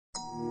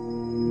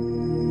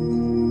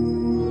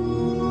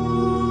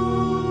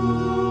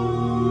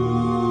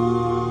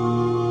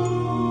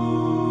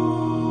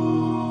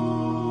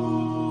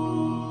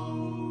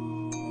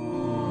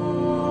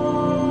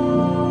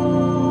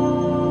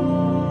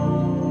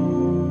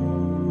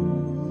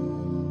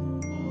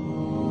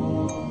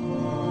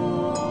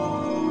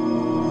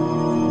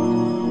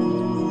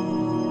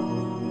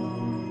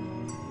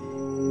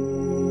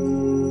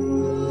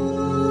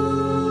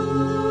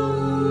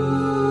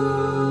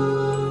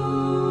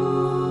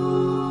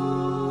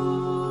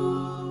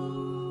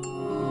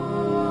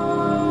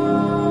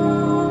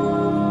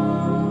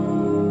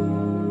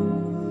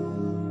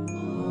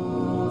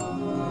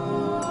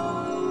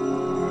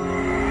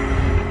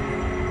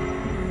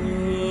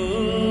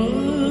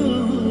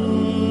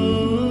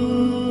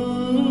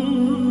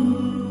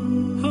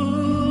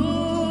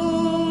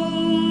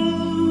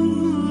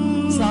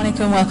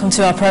alaikum. Welcome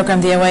to our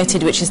program, The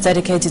Awaited, which is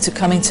dedicated to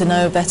coming to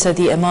know better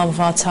the Imam of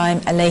our time,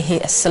 alayhi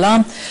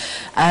as-salam.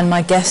 And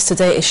my guest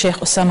today is Sheikh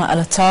Usama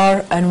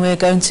Al-Attar, and we're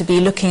going to be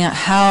looking at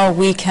how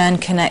we can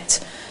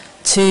connect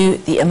to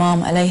the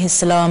Imam alayhi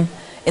as-salam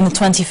in the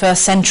 21st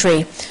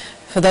century.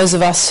 For those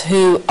of us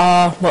who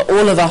are, well,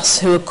 all of us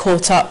who are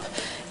caught up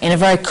in a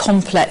very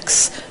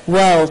complex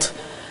world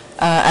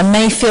and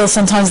may feel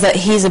sometimes that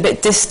he's a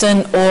bit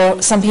distant,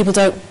 or some people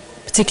don't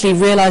particularly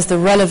realize the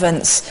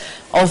relevance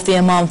of the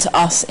Imam to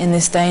us in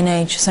this day and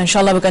age. So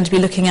inshallah we're going to be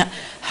looking at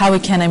how we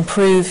can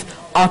improve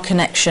our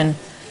connection.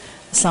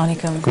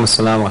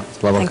 Assalamu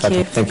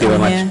alaikum. Thank you very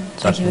much.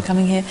 Thank you for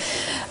coming here.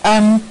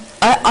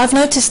 I've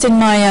noticed in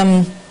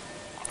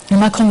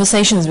my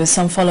conversations with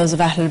some followers of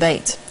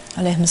Ahlulbayt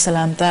alayhim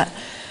salam that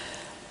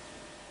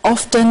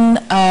often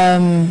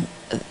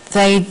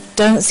they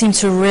don't seem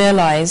to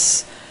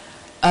realize,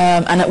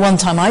 and at one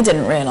time I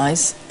didn't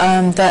realize,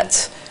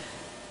 that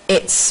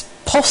it's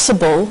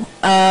possible,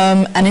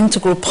 an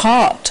integral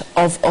part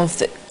of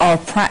our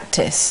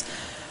practice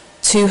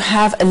to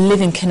have a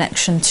living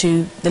connection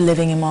to the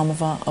living Imam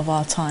of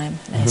our time,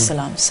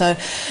 salam. So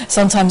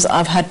sometimes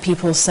I've had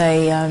people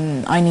say,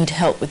 I need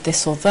help with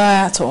this or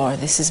that, or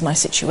this is my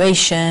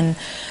situation,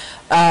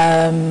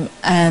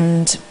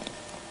 and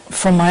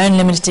from my own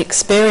limited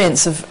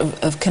experience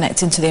of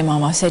connecting to the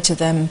Imam, I say to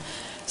them,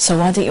 so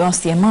why don't you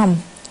ask the Imam,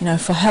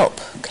 for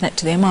help, connect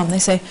to the Imam? They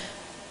say,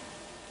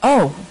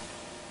 oh,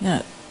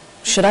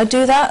 should I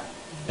do that?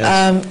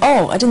 Yes.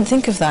 Oh, I didn't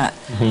think of that.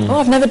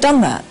 Oh, I've never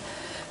done that.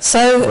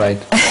 So, right.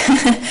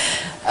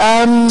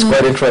 It's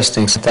quite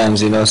interesting sometimes,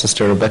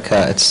 Sister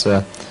Rebecca. It's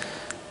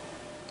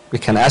we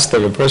can ask the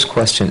reverse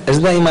question: is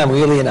the Imam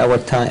really in our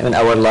time, in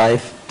our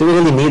life? Do we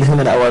really need him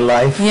in our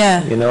life?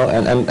 Yeah.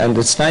 And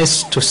it's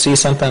nice to see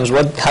sometimes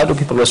how do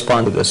people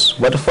respond to this?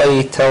 What if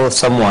I tell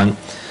someone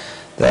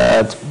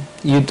that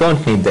you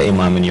don't need the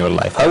Imam in your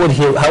life? How would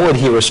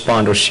he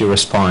respond or she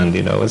respond?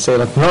 And say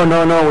like,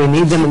 no, we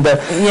need him in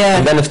there. Yeah.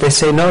 And then if they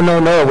say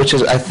no, which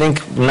is I think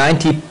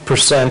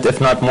 90%,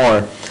 if not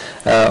more,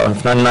 or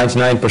if not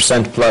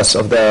 99% plus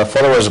of the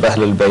followers of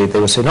Ahlul Bayt, they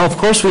will say, no, of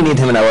course we need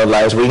him in our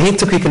lives. We need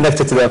to be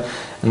connected to them.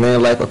 And then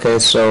you're like, okay,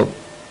 so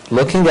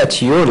looking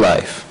at your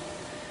life,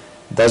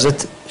 does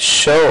it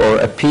show or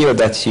appear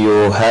that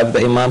you have the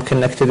Imam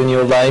connected in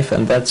your life?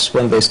 And that's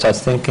when they start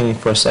thinking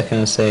for a second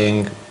and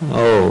saying,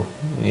 oh,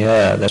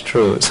 yeah, that's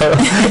true. So,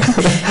 yes.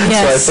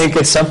 So I think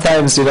it's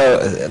sometimes,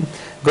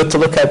 good to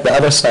look at the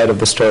other side of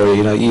the story.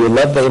 You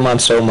love the Imam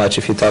so much.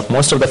 If you talk,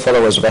 most of the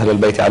followers of Ahlul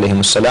Bayt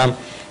alayhim salam,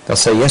 they'll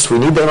say, yes, we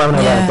need the Imam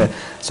in our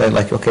life. So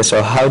like, okay,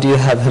 so how do you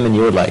have him in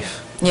your life?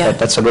 Yeah.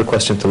 That's a good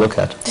question to look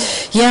at.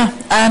 Yeah,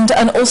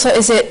 and also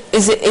is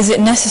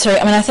it necessary?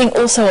 I mean, I think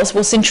also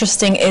what's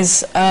interesting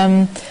is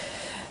how,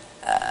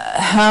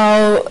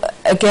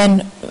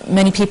 again,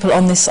 many people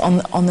on this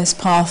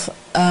path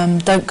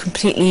don't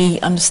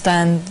completely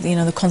understand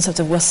the concept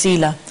of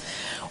wasila,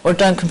 or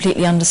don't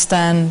completely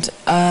understand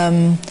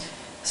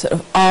sort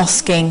of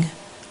asking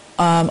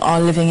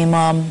our living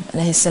Imam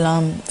alayhi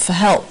salam for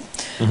help.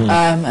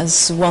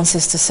 As one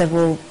sister said,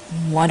 well,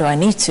 why do I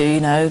need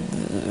to?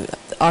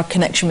 Our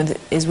connection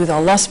is with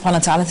Allah subhanahu wa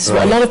ta'ala. This is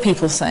what a lot of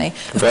people say.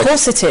 Of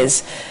course it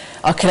is.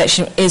 Our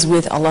connection is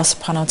with Allah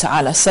subhanahu wa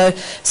ta'ala.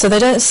 So they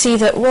don't see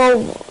that,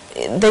 well,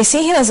 they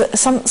see him as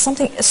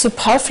something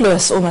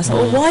superfluous almost.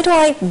 Well, why do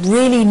I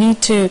really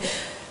need to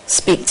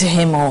speak to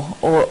him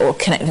or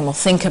connect him or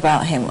think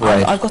about him?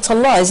 Right. I've got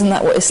Allah. Isn't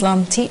that what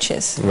Islam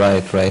teaches?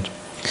 Right.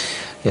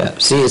 Yeah,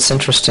 see, it's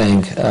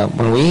interesting.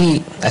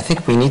 I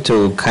think we need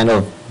to kind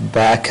of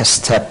back a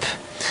step.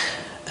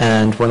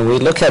 And when we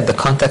look at the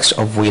context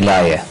of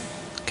wilaya,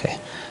 okay,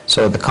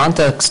 so the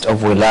context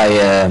of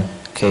wilaya,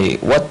 okay,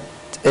 what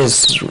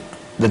is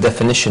the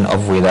definition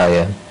of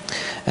wilaya?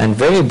 And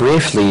very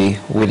briefly,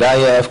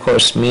 wilaya, of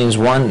course, means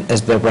one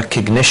is the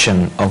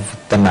recognition of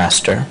the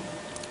master,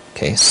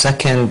 okay,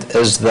 second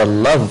is the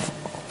love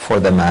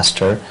for the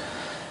master,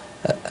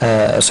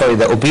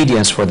 the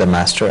obedience for the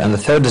master, and the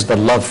third is the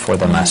love for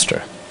the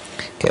master,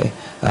 okay.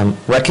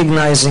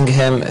 Recognizing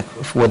him,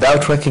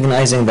 without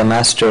recognizing the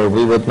master,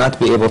 we would not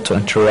be able to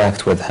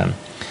interact with him.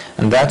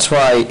 And that's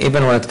why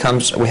even when it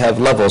comes, we have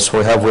levels.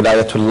 We have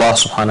wilayatullah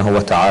subhanahu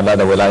wa ta'ala,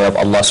 the wilayah of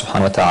Allah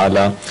subhanahu wa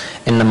ta'ala,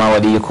 إِنَّمَا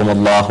وَلِيُّكُمُ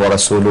اللَّهُ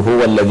وَرَسُولُهُ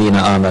وَالَّذِينَ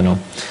آمَنُوا.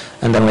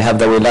 And then we have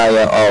the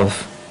wilayah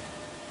of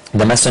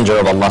the messenger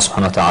of Allah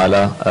subhanahu wa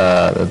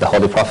ta'ala, the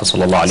Holy Prophet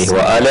sallallahu alayhi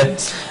wa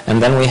alayhi. And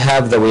then we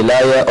have the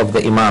wilayah of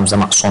the imams, the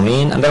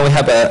ma'soomeen. And then we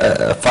have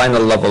a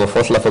final level, a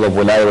fourth level of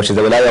wilayah, which is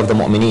the wilayah of the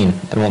mu'mineen.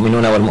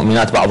 Al-mu'minuna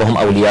wal-mu'minat ba'dhum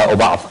awliya'u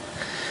ba'd.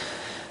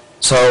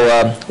 So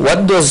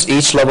what does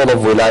each level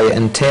of wilayah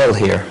entail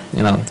here?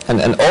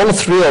 And all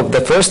three of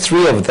the first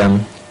three of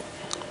them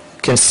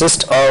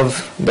consist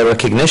of the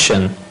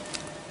recognition,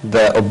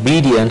 the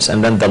obedience,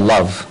 and then the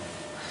love.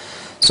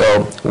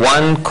 So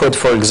one could,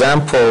 for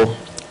example,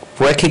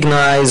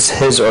 recognize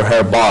his or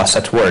her boss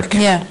at work.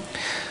 Yeah.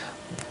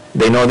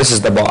 They know this is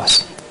the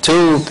boss.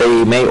 Two,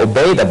 they may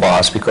obey the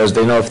boss because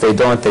they know if they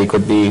don't, they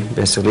could be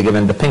basically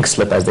given the pink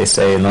slip, as they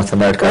say in North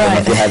America. Right. I don't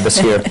know if you have this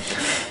here.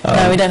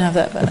 No, we don't have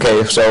that.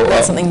 Okay, so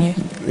that's something new.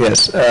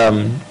 Yes,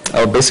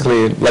 or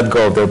basically let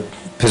go of their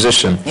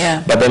position.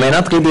 Yeah. But they may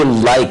not really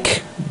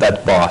like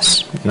that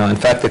boss. In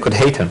fact, they could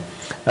hate him,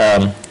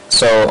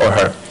 or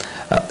her.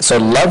 So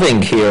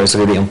loving here is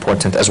really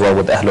important as well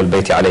with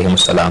Ahlulbayt alayhim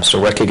salam.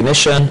 So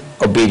recognition,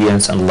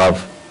 obedience, and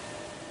love.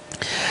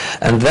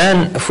 And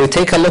then if we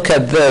take a look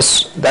at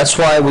this, that's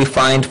why we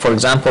find, for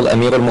example,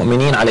 Amir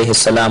al-Mu'mineen alayhi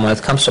salam, when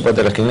it comes about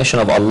the recognition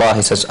of Allah,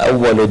 he says,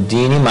 أَوَّلُ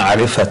الدِّينِ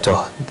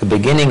مَعْرِفَتُهُ. The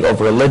beginning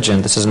of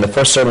religion, this is in the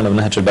first sermon of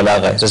Nahj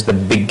al-Balagha, he says the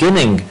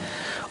beginning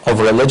of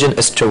religion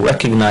is to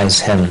recognize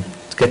Him,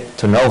 to get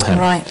to know Him.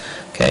 Right.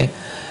 Okay?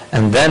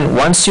 And then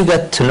once you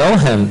get to know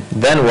Him,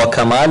 then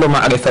وَكَمَالُ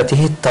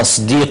مَعْرِفَتِهِ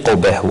التَّصْدِيقُ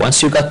بِهِ.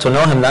 Once you got to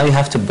know Him, now you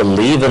have to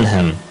believe in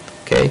Him.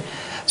 Okay?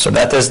 So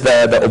that is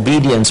the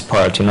obedience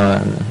part,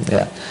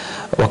 yeah.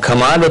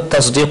 وَكَمَالُ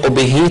التَّصْدِيقُ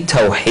بِهِ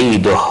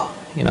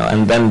تَوْحِيدُهُ.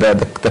 And then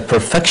the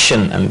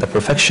perfection and the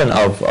perfection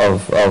of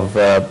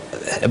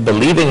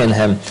believing in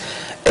Him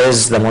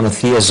is the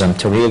monotheism,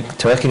 to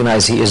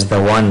recognize He is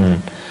the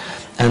one.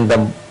 And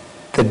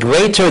the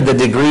greater the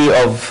degree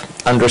of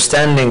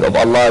understanding of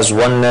Allah's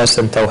oneness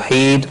and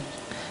tawheed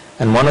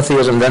and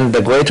monotheism, then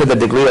the greater the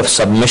degree of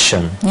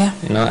submission. Yeah.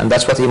 And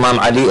that's what Imam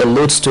Ali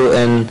alludes to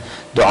in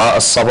Dua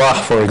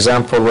al-Sabah, for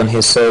example, when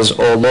he says,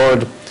 "O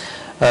Lord,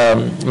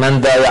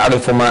 man da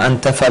ya'rifu ma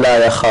anta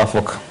fala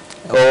yakhafuk."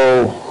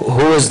 Oh,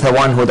 who is the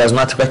one who does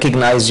not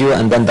recognize you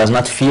and then does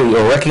not fear you,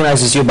 or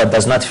recognizes you but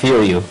does not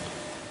fear you?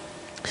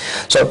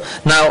 So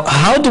now,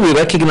 how do we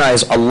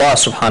recognize Allah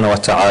subhanahu wa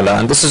ta'ala?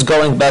 And this is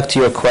going back to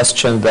your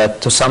question that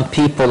to some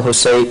people who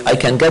say, I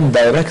can get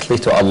directly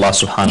to Allah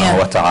subhanahu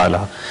wa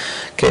ta'ala.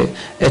 Okay,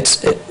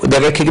 the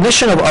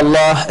recognition of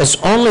Allah is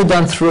only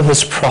done through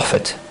His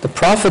Prophet. The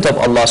Prophet of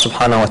Allah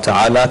subhanahu wa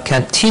ta'ala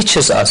can teach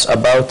us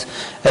about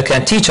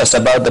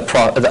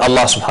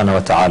Allah subhanahu wa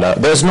ta'ala.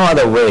 There's no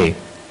other way.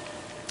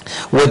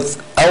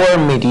 With our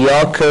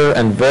mediocre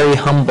and very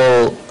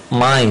humble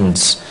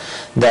minds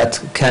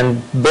that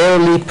can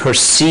barely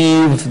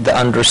perceive the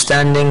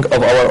understanding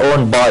of our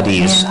own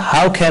bodies,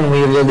 how can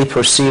we really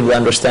perceive the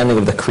understanding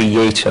of the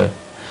Creator?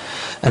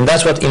 And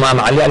that's what Imam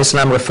Ali alayhi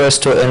salam refers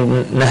to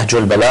in Nahj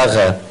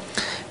al-Balagha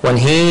when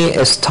he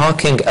is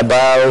talking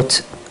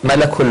about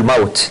Malakul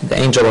Maut, the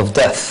angel of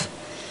death.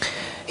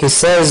 He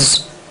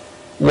says,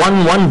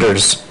 one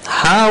wonders,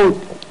 how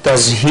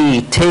does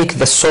he take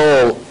the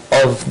soul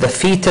of the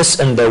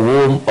fetus in the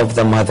womb of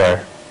the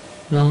mother?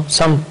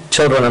 Some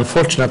children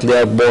unfortunately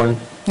are born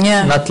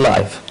not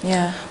live.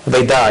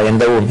 They die in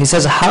the womb. He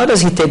says, how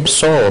does he take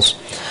souls?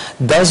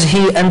 Does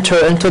he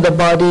enter into the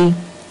body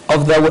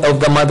of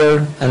the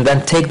mother and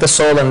then take the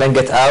soul and then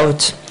get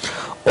out?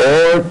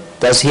 Or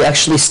does he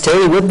actually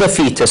stay with the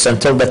fetus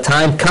until the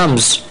time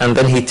comes and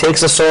then he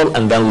takes the soul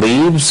and then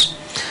leaves?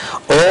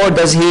 Or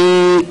does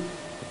he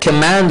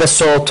command the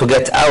soul to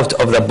get out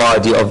of the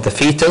body of the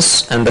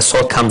fetus and the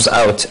soul comes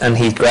out and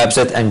he grabs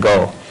it and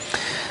go?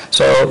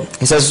 So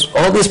he says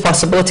all these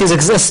possibilities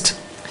exist.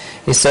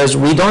 He says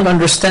we don't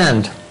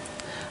understand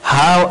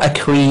how a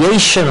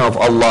creation of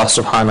Allah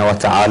subhanahu wa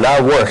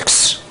ta'ala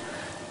works.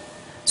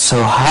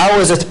 So how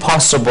is it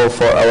possible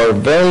for our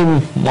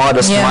very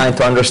modest mind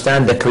to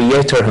understand the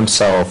Creator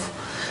Himself?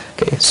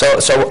 Okay,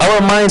 so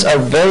our minds are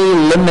very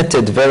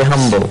limited, very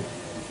humble.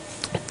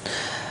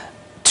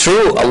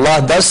 True,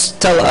 Allah does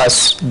tell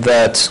us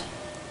that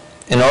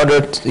in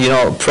order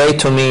to, pray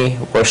to me,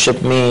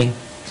 worship me,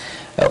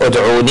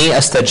 ud'uni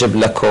astajib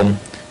lakum.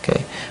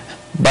 Okay,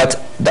 but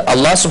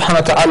Allah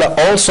subhanahu wa ta'ala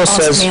also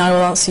says, ask me, I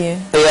will answer you.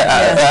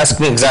 Ask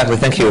me, exactly,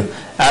 thank you.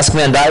 Ask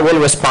me and I will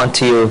respond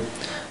to you.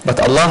 But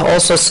Allah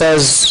also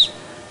says,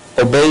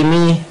 obey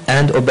me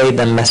and obey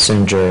the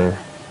messenger.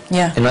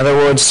 In other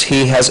words,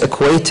 He has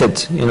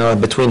equated,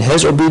 between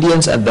His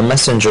obedience and the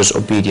messenger's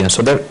obedience.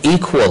 So they're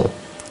equal.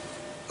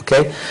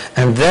 Okay?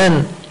 And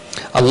then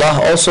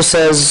Allah also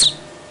says,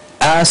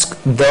 ask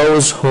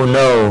those who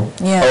know,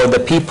 or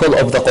the people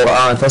of the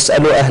Quran.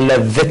 فَاسْأَلُوا أَهْلَ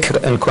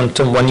الذِّكْرِ إِن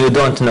كُنْتُمْ, when you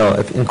don't know,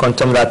 إِن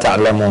كُنْتُمْ لَا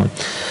تَعْلَمُونَ.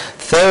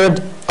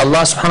 Third,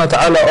 Allah subhanahu wa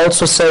ta'ala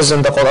also says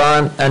in the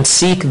Quran, and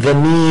seek the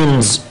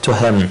means to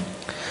Him.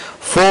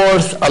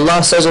 Fourth,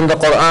 Allah says in the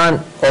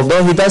Quran,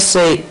 although He does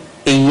say,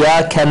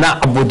 إِيَّاكَ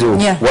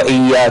نَعْبُدُ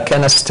وَإِيَّاكَ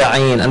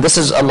نَسْتَعِينَ. And this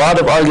is a lot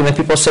of argument.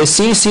 People say,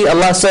 see,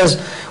 Allah says,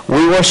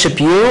 we worship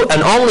you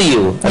and only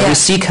you, and we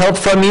seek help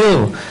from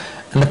you.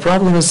 And the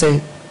problem is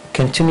they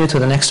continue to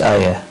the next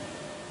ayah.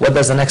 What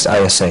does the next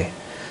ayah say?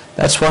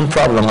 That's one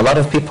problem. A lot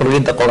of people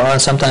read the Quran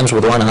sometimes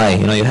with one eye.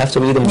 You have to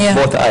read them with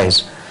both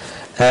eyes.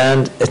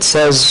 And it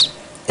says,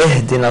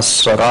 اهدنا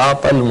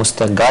الصراط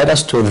المستقيم, guide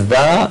us to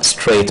the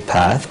straight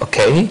path.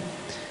 Okay?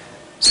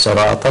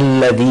 صراط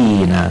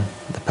الذين,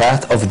 the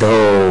path of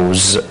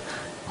those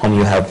whom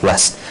you have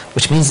blessed.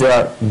 Which means there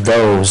are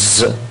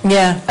those.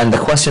 And the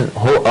question,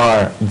 who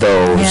are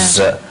those?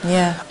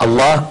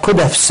 Allah could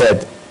have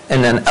said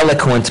in an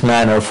eloquent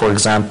manner, for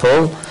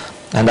example,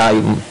 and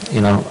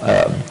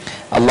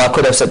Allah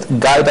could have said,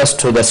 guide us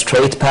to the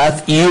straight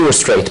path, your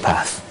straight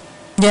path.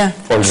 Yeah.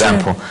 For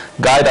example,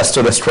 guide us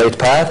to the straight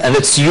path, and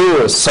it's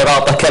your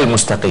صراطك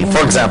المستقيم,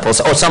 for example,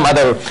 or some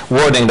other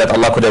wording that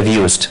Allah could have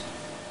used.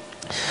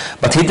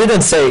 But He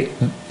didn't say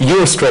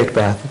your straight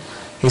path.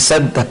 He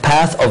said the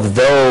path of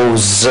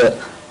those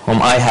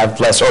whom I have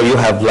blessed, or you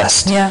have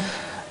blessed. Yeah.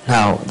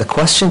 Now the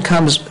question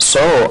comes,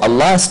 so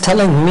Allah is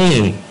telling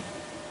me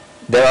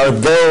there are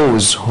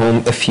those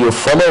whom if you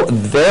follow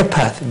their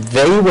path,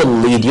 they will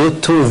lead you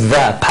to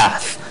the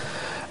path.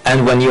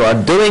 And when you are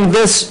doing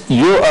this,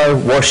 you are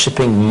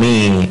worshipping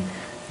me.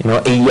 You know,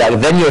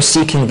 then you're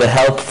seeking the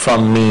help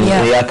from me.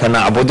 إِيَّاكَ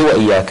نَعْبُدُ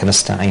وَإِيَّاكَ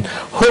نَسْتَعِينُ.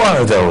 Who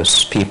are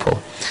those people?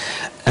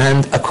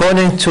 And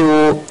according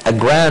to a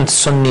grand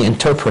Sunni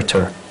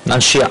interpreter,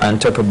 non-Shia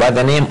interpreter by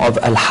the name of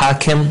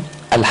Al-Hakim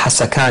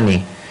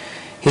Al-Hasakani,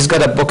 he's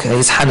got a book,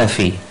 he's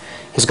Hanafi,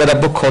 he's got a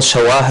book called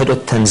Shawahid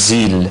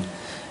al-Tanzil.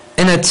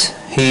 In it,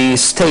 he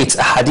states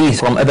a hadith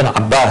from Ibn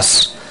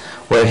Abbas,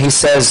 where he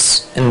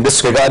says, in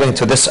this regarding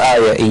to this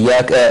ayah,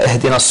 إِيَّاكَ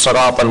اهْدِنَا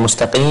الصِّرَاطَ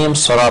الْمُسْتَقِيمِ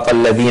صِرَاطَ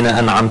الَّذِينَ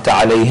أَنْعَمْتَ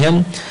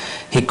عَلَيْهِمْ.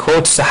 He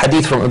quotes a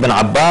hadith from Ibn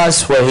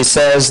Abbas where he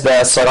says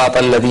that صِرَاطَ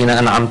الَّذِينَ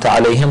أَنْعَمْتَ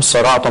عَلَيْهِمْ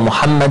صِرَاطَ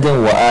مُحَمَّدٍ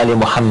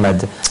وَآلِ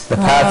مُحَمَّدٍ. The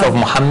path of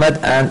Muhammad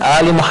and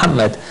Ali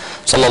Muhammad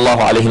sallallahu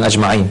alayhi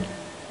ajma'in.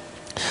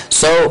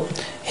 So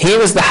here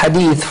is the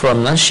hadith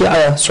from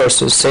non-Shia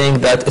sources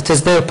saying that it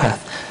is their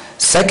path.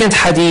 Second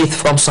hadith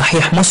from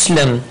Sahih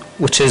Muslim,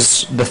 which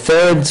is the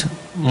third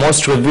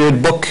most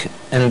revered book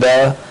in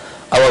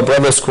our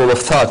brother school of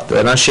thought,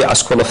 the non-Shia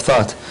school of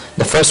thought.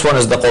 The first one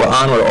is the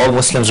Quran, where all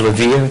Muslims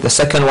revere. The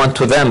second one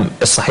to them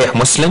is Sahih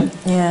Muslim.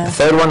 Yeah. The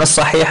third one is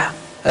the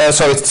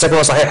second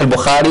one is Sahih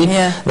al-Bukhari.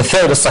 Yeah. The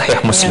third is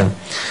Sahih Muslim.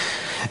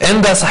 Yeah.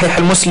 In the Sahih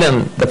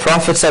al-Muslim, the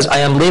Prophet says, I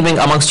am leaving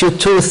amongst you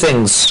two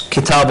things,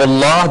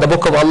 Kitabullah, the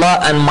book of Allah,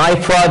 and my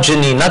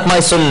progeny, not my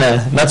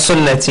sunnah, not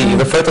sunnati.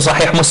 Refer to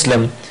Sahih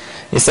Muslim.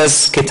 He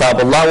says,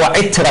 Kitabullah wa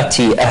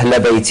itrati ahl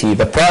bayti,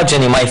 the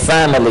progeny, my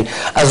family.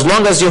 As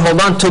long as you hold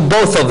on to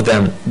both of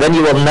them, then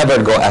you will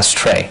never go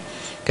astray.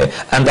 Okay.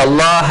 And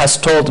Allah has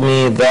told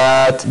me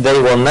that they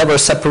will never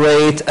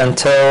separate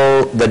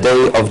until the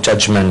day of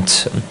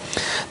judgment.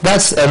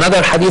 That's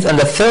another hadith. And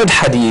the third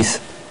hadith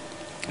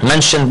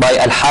mentioned by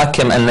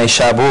Al-Hakim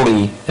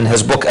Al-Nayshaburi in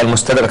his book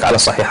Al-Mustadrak ala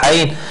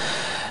Sahihayn,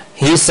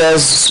 he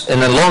says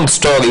in a long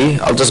story,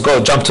 I'll just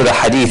jump to the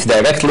hadith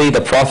directly, the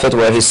Prophet,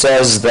 where he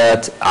says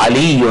that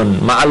Aliyun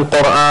ma'al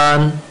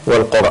Quran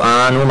wal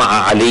Quran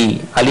ma'a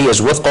Ali. Ali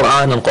is with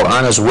Quran and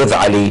Quran is with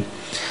Ali.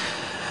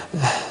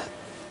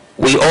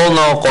 We all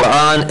know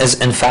Quran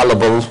is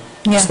infallible.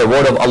 Yeah. It's the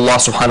word of Allah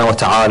subhanahu wa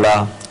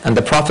ta'ala. And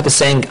the Prophet is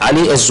saying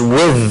Ali is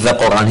with the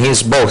Quran. He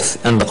is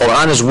both. And the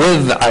Quran is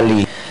with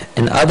Ali.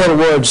 In other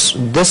words,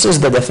 this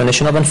is the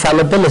definition of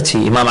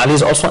infallibility. Imam Ali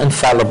is also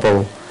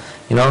infallible.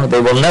 You know,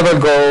 they will never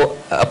go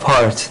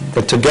apart.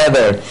 They're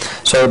together.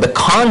 So the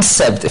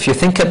concept, if you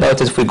think about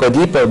it, if we go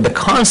deeper, the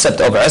concept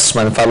of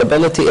isma,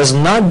 infallibility, is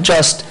not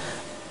just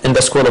in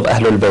the school of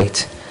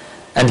Ahlulbayt.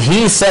 And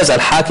he says,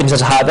 Al-Hakim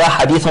says, هذا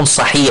حديث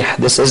صحيح.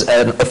 This is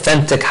an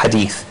authentic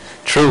hadith.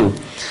 True.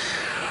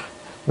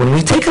 When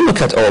we take a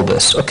look at all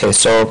this, okay,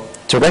 so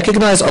to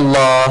recognize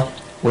Allah,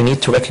 we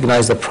need to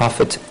recognize the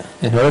Prophet.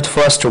 In order for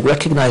us to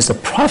recognize the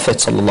Prophet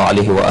sallallahu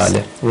alaihi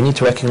wasallam, we need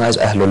to recognize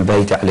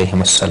Ahlulbayt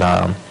alayhim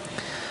as-salam.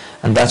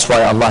 And that's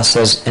why Allah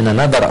says in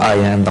another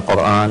ayah in the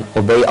Quran,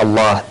 obey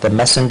Allah, the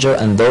Messenger,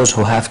 and those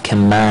who have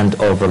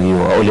command over you.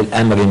 أولي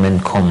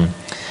الأمر منكم.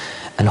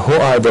 And who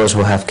are those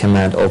who have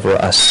command over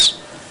us?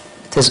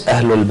 It is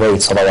Ahlul Bayt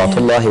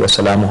salawatullahi wa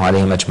salamuhu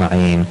alayhim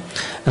ajma'een.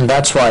 And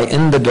that's why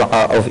in the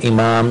dua of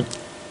Imam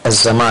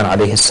Al-Zaman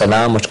alayhi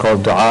salam, which is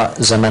called dua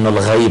Zaman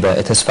al-Ghaiba,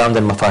 it is found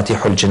in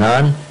Mafatih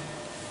al-Jinan.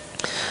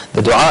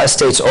 The dua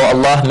states, Oh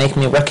Allah, make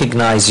me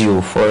recognize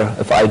you, for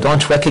if I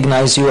don't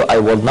recognize you, I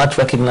will not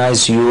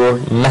recognize your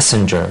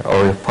messenger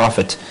or your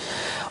prophet.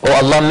 Oh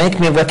Allah,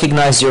 make me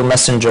recognize your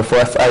messenger, for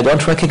if I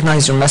don't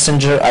recognize your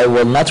messenger, I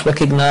will not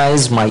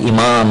recognize my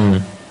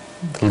imam,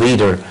 the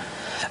leader.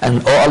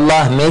 And oh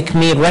Allah, make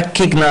me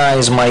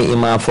recognize my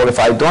imam, for if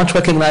I don't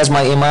recognize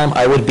my imam,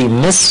 I would be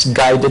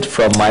misguided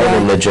from my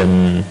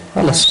religion.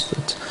 Well,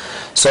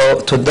 so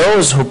to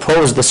those who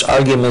pose this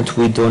argument,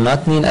 we do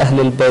not mean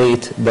Ahlul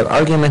Bayt. Their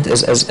argument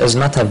is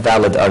not a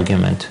valid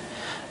argument.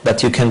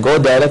 That you can go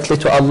directly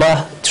to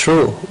Allah,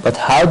 true. But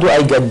how do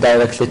I get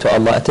directly to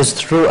Allah? It is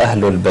through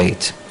Ahlul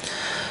Bayt.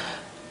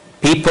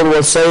 People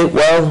will say,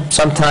 well,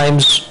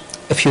 sometimes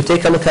if you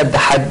take a look at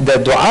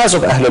the du'as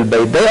of Ahlul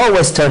Bayt, they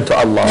always turn to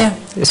Allah. Yeah.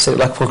 They say,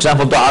 like for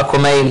example, Dua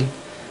Kumail,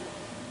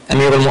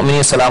 Amir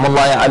al-Mu'mineen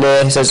salamullahi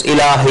alayhi, he says,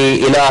 Ilahi,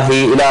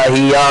 Ilahi,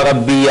 Ilahi, Ya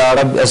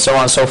Rabbi, and so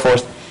on and so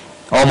forth.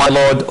 Oh my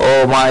Lord,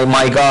 oh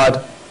my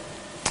God.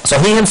 So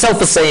he himself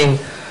is saying,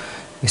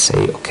 you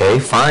say, okay,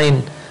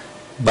 fine,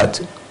 but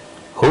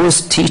who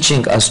is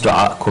teaching us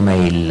Dua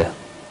Kumail?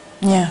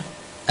 Yeah.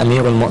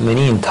 Amir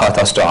al-Mu'mineen taught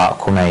us Dua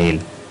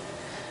Kumail.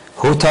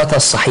 Who taught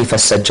us Sahifa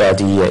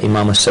al-Sajjadiyya?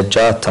 Imam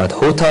al-Sajjad taught.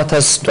 Who taught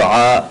us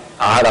Dua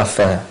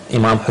Arafah?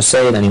 Imam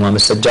Hussein and Imam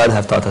al-Sajjad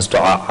have taught us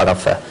Dua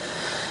Arafah.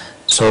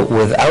 So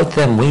without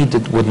them, we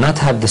would not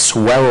have this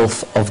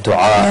wealth of dua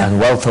and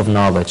wealth of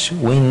knowledge.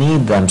 We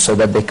need them so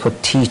that they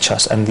could teach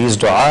us. And these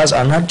du'as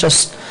are not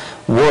just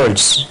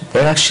words,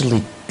 they're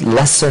actually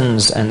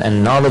lessons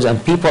and knowledge.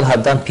 And people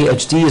have done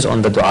PhDs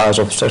on the du'as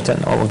of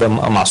certain of the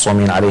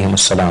Ma'sumin alayhim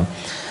as-salam.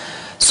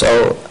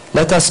 So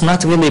let us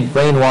not really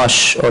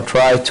brainwash or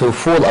try to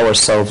fool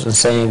ourselves in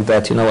saying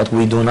that, you know what,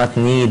 we do not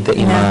need the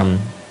Imam.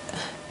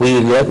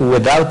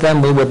 Without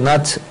them, we would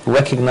not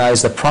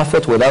recognize the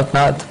Prophet, would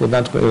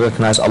not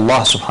recognize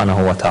Allah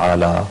subhanahu wa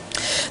ta'ala.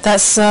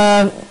 That's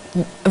a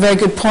very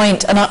good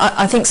point. And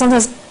I think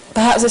sometimes,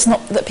 perhaps it's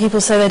not that people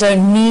say they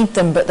don't need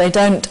them, but they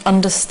don't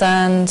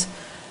understand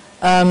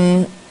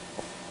why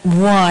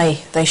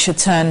they should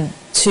turn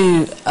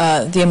to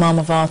the Imam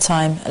of our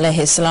time,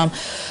 alayhi salam.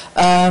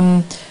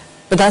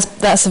 But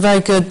that's a very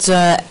good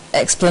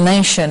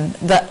explanation.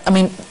 That, I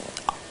mean,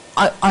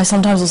 I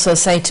sometimes also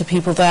say to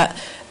people that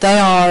they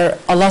are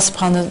Allah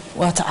subhanahu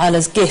wa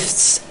ta'ala's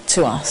gifts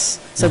to us.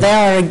 So they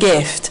are a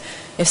gift.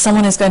 If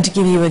someone is going to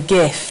give you a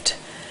gift,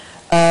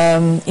 you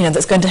know,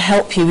 that's going to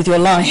help you with your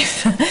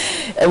life,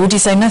 would you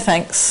say no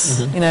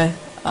thanks? You know,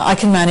 I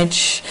can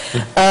manage.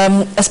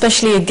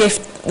 Especially a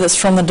gift that's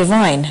from the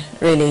divine,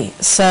 really.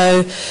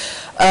 So,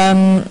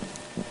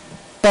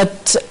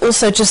 but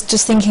also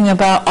just thinking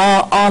about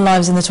our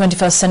lives in the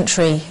 21st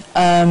century.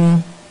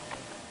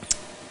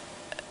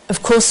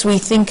 Of course, we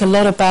think a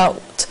lot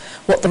about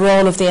what the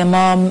role of the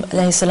Imam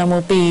alayhi salam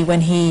will be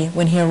when he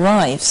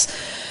arrives.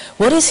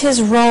 What is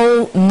his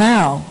role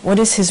now? What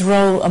is his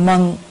role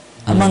among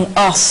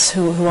us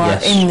who are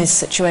in this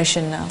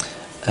situation now?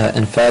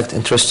 In fact,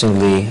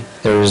 interestingly,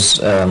 there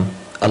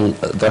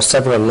are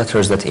several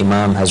letters that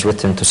Imam has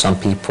written to some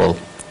people,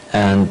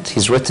 and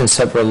he's written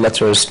several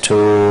letters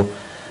to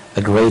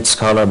a great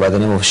scholar by the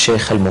name of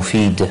Sheikh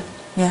al-Mufid.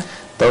 Yeah.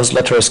 Those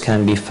letters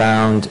can be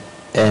found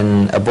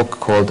in a book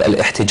called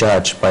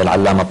Al-Ihtijaj by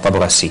Al-Allama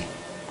al-Tabrasi.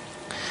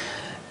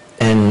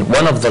 In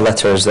one of the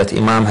letters that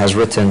Imam has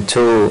written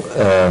to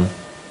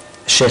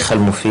Sheikh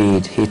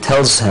al-Mufid, he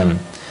tells him,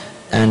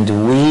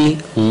 and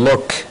we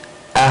look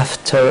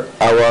after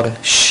our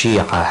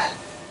Shia.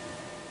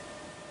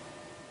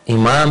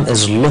 Imam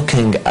is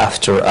looking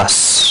after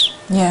us.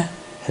 Yeah.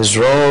 His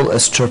role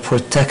is to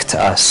protect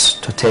us,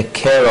 to take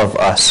care of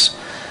us.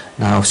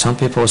 Now, some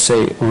people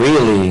say,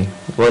 really?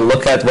 Well,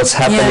 look at what's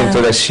happening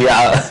to the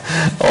Shia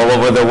all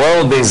over the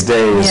world these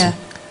days. Yeah.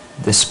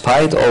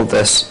 Despite all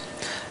this,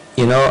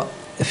 you know,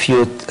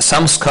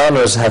 some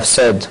scholars have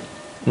said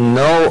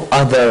no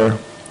other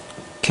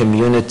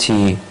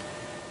community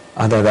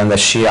other than the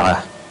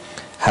Shia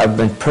have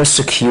been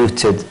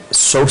persecuted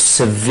so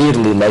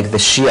severely like the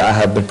Shia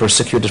have been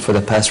persecuted for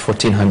the past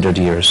 1400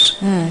 years.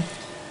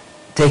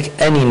 Take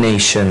any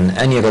nation,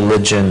 any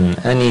religion,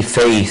 any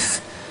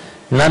faith,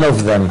 none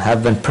of them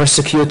have been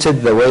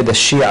persecuted the way the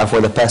Shia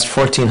for the past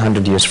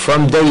 1400 years,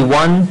 from day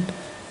one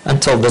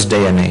until this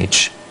day and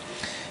age.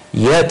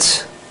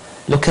 Yet,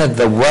 look at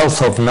the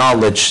wealth of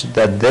knowledge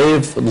that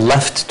they've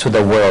left to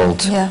the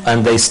world,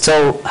 and they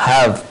still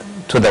have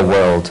to the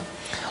world.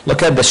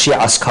 Look at the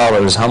Shia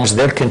scholars, how much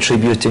they're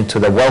contributing to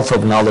the wealth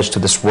of knowledge to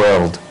this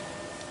world.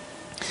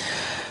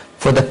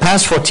 For the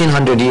past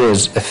 1400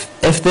 years,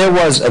 if there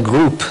was a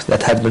group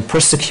that had been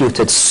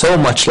persecuted so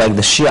much like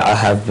the Shia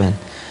have been,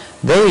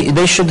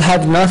 they should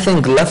have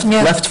nothing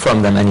left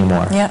from them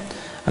anymore.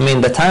 I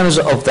mean, the times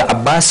of the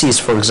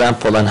Abbasis, for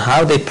example, and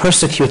how they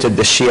persecuted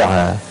the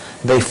Shia,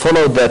 they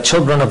followed the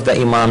children of the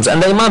Imams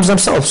and the Imams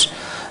themselves,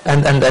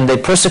 and they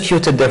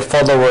persecuted their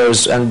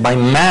followers and by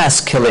mass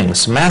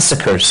killings,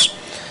 massacres,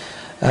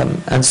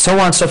 and so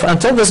on and so forth,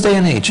 until this day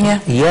and age.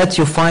 Yet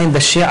you find the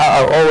Shia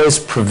are always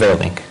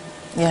prevailing.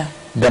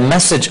 The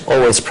message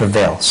always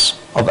prevails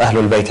of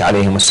Ahlulbayt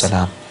alayhim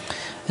as-salam.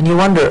 And you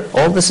wonder,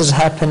 all this is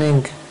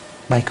happening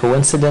by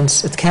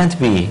coincidence? It can't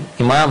be.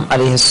 Imam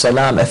alayhi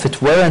salam, if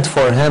it weren't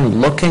for him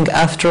looking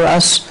after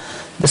us,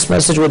 this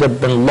message would have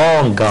been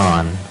long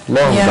gone,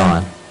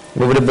 gone.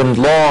 We would have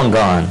been long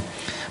gone.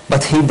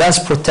 But he does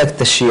protect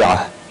the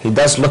Shia. He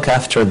does look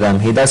after them.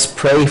 He does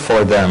pray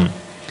for them.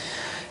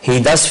 He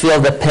does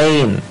feel the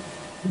pain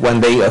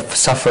when they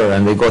suffer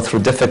and they go through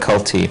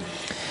difficulty.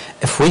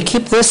 If we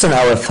keep this in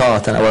our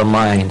thought and our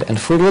mind, and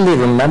if we really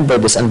remember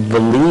this and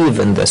believe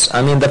in this,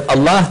 I mean that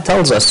Allah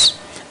tells us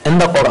in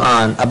the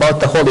Quran about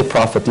the Holy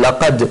Prophet,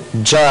 لَقَدْ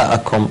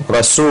جَاءَكُمْ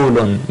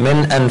رَسُولٌ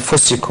مِّنْ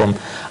أَنفُسِكُمْ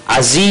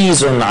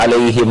عَزِيزٌ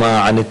عَلَيْهِ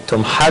مَا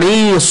عَنِتُّمْ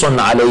حَرِيصٌ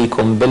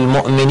عَلَيْكُمْ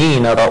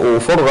بِالْمُؤْمِنِينَ رَؤُوفٌ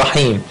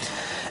رَحِيمٌ.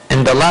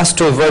 In the last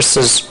two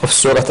verses of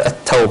Surah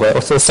At-Tawbah, or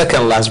the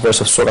second last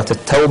verse of Surah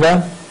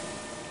At-Tawbah,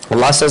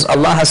 Allah says,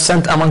 Allah has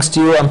sent amongst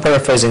you, I'm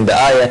paraphrasing the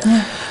ayah,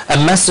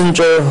 a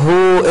messenger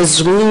who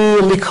is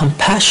really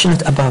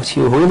compassionate about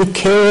you, who really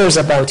cares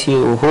about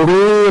you, who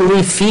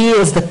really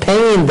feels the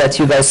pain that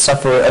you guys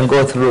suffer and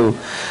go through.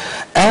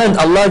 And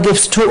Allah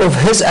gives two of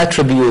His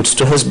attributes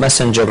to His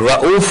messenger,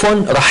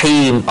 Ra'ufun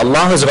Rahim.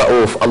 Allah is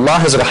Ra'uf,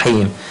 Allah is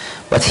Rahim.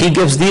 But He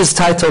gives these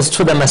titles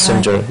to the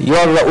messenger. You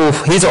are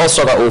Ra'uf, He's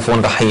also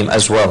Ra'ufun Rahim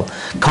as well.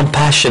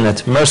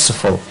 Compassionate,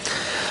 merciful.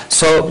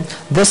 So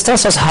this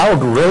tells us how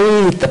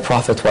great the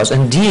Prophet was.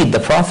 Indeed, the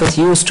Prophet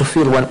used to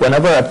feel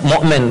whenever a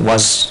mu'min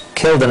was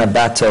killed in a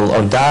battle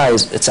or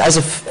dies, it's as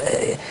if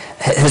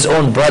his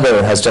own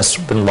brother has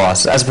just been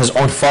lost, as if his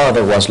own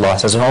father was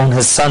lost, as if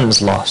his son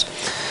is lost.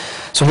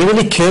 So he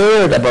really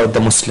cared about the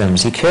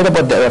Muslims. He cared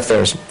about their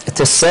affairs. It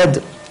is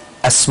said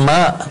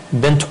Asma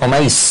bint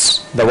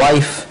Umais, the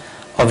wife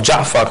of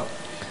Ja'far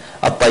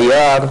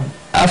al-Tayyar,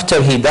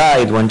 after he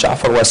died, when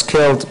Ja'far was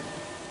killed,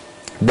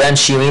 then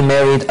she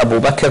remarried Abu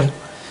Bakr,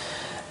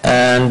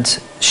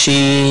 and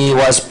she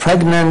was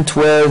pregnant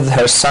with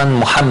her son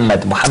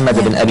Muhammad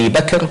ibn Abi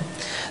Bakr.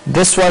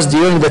 This was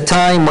during the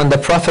time when the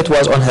Prophet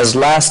was on his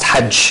last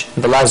Hajj,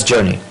 the last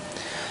journey.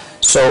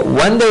 So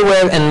when they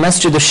were in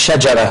Masjid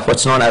al-Shajara,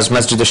 what's known as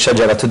Masjid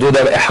al-Shajara, to do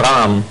their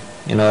ihram,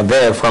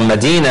 there from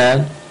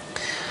Medina,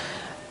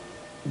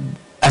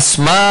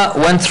 Asma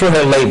went through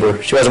her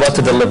labor. She was about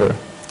to deliver.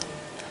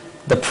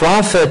 The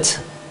Prophet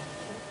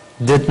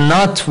did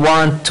not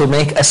want to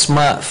make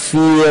Asma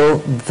feel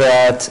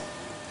that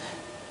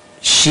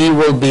she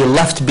will be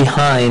left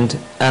behind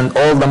and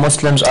all the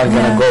Muslims are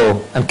going to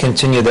go and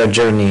continue their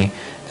journey.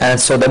 And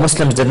so the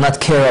Muslims did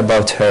not care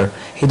about her.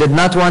 He did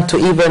not want to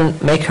even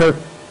make her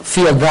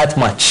feel that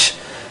much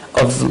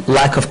of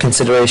lack of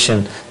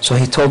consideration. So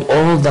he told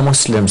all the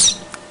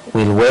Muslims,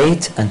 we'll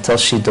wait until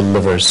she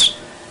delivers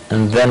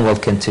and then we'll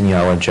continue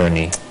our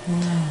journey.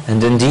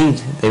 And indeed,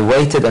 they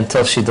waited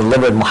until she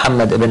delivered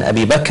Muhammad ibn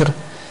Abi Bakr,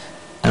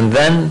 and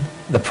then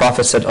the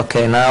Prophet said,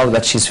 okay, now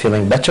that she's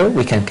feeling better,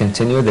 we can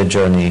continue the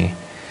journey.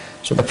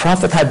 So the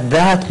Prophet had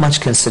that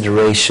much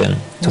consideration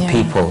to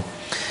people.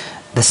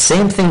 The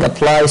same thing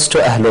applies to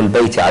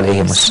Ahlulbayt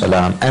alayhim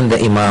salam and the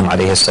Imam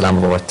alayhi salam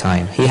of our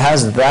time. He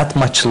has that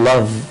much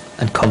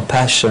love and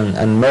compassion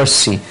and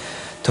mercy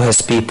to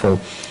his people.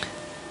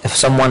 If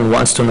someone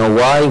wants to know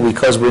why,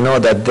 because we know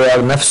that they are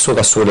nafsu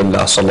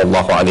Rasulullah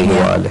sallallahu alayhi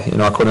wa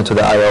alayhi. According to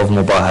the ayah of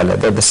Mubahala,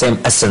 they're the same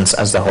essence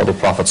as the Holy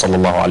Prophet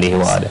sallallahu alayhi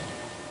wa alayhi.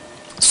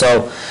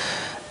 So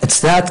it's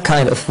that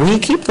kind of, we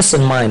keep this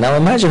in mind. Now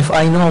imagine if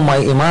I know my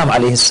Imam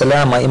alayhi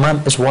salam, my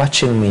Imam is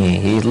watching me,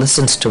 he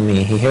listens to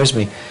me, he hears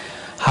me,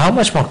 how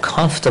much more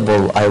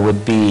comfortable I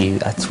would be.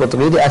 That's what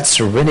really adds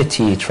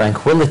serenity,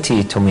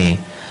 tranquility to me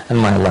in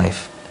my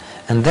life.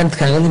 And then it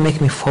can really make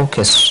me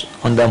focus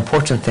on the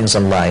important things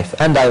in life.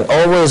 And I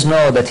always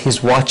know that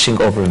he's watching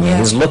over me,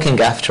 he's looking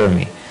after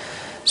me.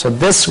 So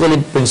this really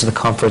brings the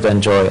comfort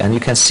and joy. And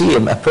you can see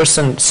a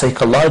person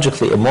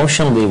psychologically,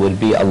 emotionally will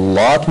be a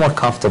lot more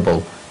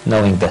comfortable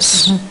knowing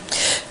this.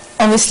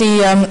 Obviously,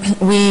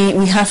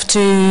 we have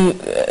to,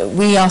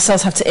 we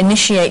ourselves have to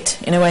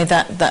initiate, in a way,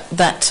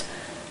 that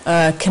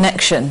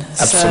connection.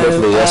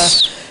 Absolutely,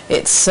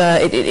 so,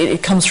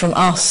 it comes from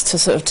us to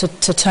sort of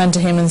to turn to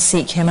him and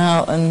seek him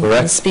out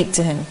and speak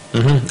to him.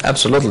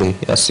 Absolutely,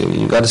 yes.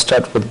 You got to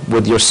start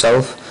with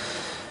yourself.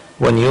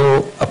 When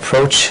you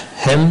approach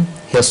him,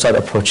 he'll start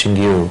approaching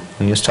you.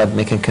 When you start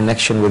making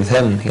connection with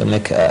him, he'll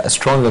make a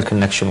stronger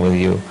connection with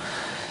you.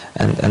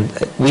 And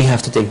we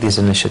have to take these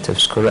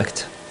initiatives,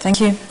 correct? Thank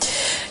you.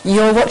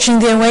 You're watching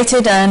The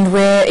Awaited, and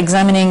we're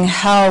examining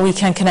how we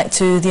can connect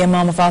to the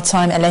Imam of our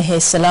time, alayhi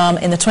salam,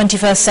 in the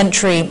 21st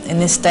century, in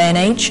this day and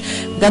age.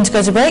 We're going to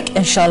go to break.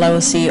 Inshallah,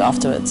 we'll see you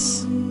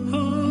afterwards.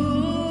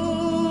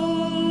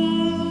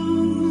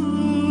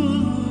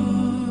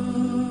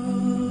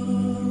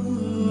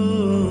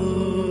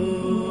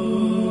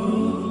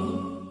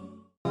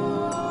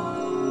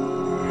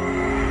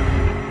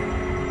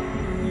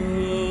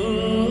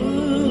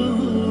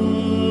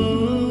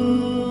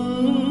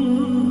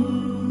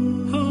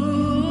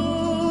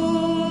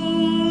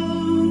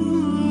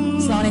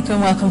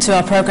 Welcome to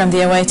our program,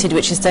 The Awaited,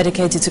 which is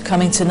dedicated to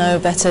coming to know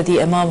better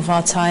the Imam of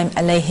our time,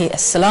 alayhi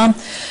salam.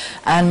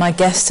 And my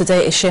guest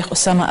today is Sheikh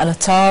Osama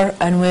Al-Attar,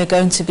 and we're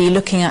going to be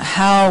looking at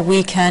how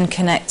we can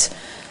connect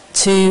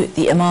to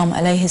the Imam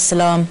alayhi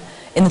salam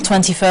in the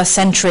 21st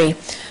century.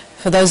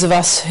 For those of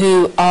us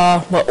who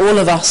are, well, all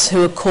of us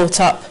who are caught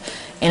up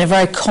in a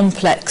very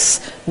complex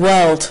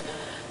world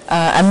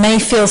and may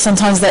feel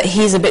sometimes that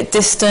he's a bit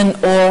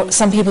distant, or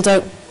some people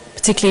don't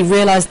particularly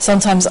realize.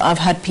 Sometimes I've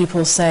had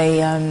people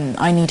say,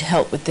 I need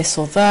help with this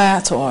or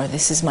that, or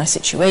this is my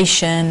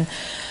situation,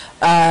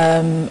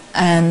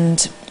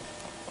 and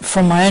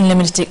from my own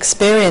limited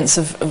experience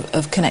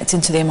of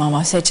connecting to the Imam,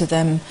 I say to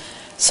them,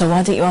 so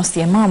why don't you ask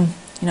the Imam,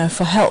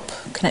 for help,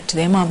 connect to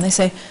the Imam? They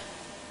say,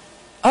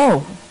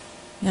 oh,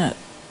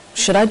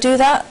 should I do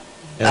that?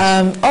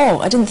 Yes. Oh,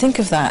 I didn't think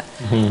of that.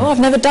 Oh,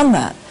 I've never done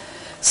that.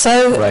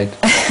 So right.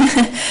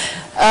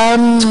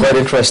 It's quite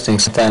interesting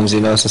sometimes,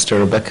 Sister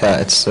Rebecca,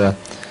 it's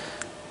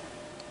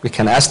we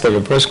can ask the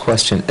reverse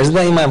question: is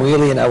the Imam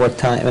really in our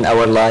time, in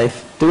our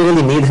life? Do we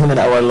really need him in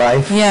our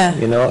life? Yeah.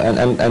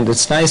 And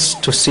it's nice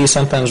to see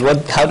sometimes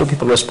how do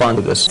people respond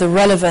to this? The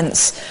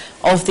relevance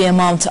of the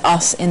Imam to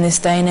us in this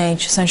day and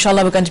age. So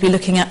inshallah we're going to be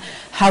looking at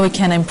how we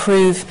can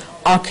improve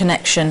our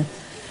connection.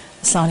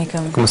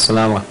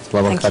 Assalamu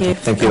alaikum. Thank you.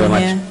 Thank you very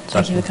much.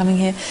 Thank you for coming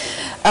here.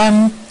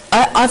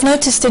 I've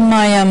noticed in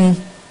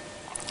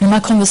my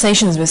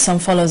conversations with some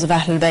followers of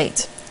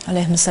Ahlulbayt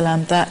alayhim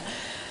salam that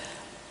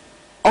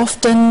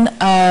often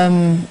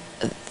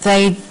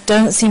they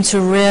don't seem to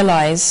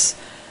realize,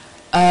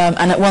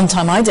 and at one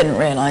time I didn't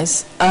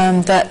realize,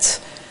 that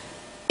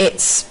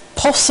it's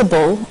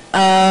possible,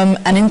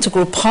 an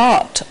integral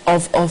part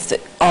of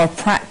our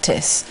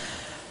practice,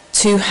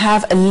 to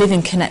have a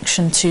living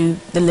connection to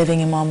the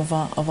living Imam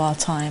of our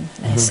time,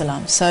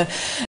 salam. So.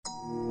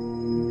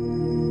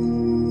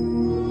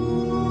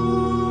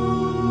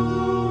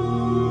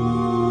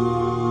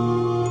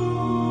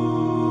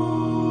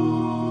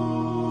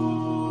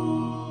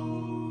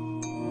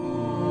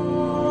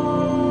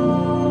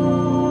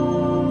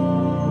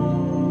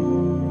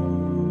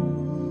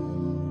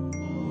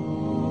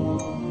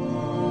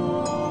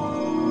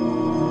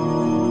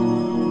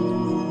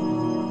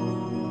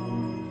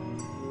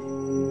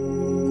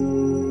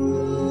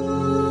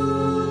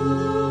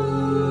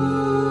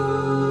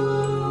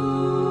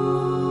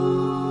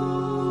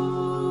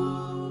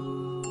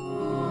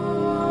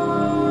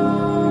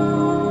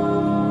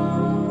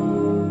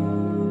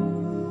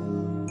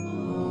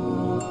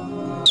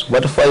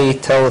 What if I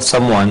tell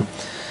someone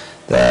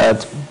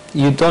that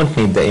you don't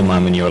need the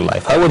Imam in your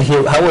life? How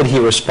would he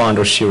respond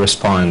or she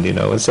respond? You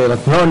know, and say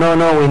like,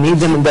 no, we need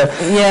them in the.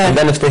 Yeah. And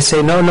then if they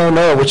say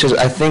no, which is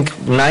I think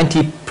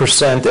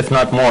 90%, if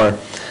not more,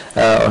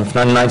 or if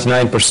not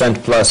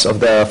 99% plus of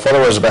the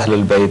followers of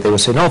Ahlulbayt, they will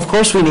say, no, of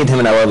course we need him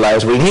in our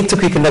lives. We need to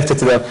be connected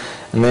to them.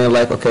 And then you're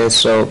like, okay,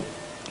 so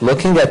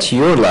looking at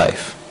your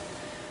life,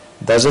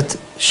 does it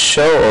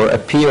show or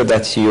appear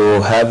that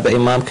you have the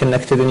Imam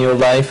connected in your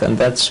life? And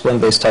that's when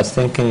they start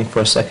thinking for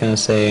a second and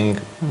saying,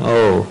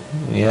 oh,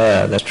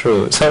 yeah, that's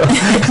true. So,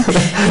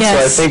 Yes.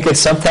 So I think it's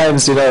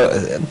sometimes, you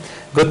know,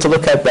 good to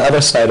look at the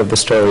other side of the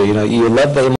story. You know, you love the Imam.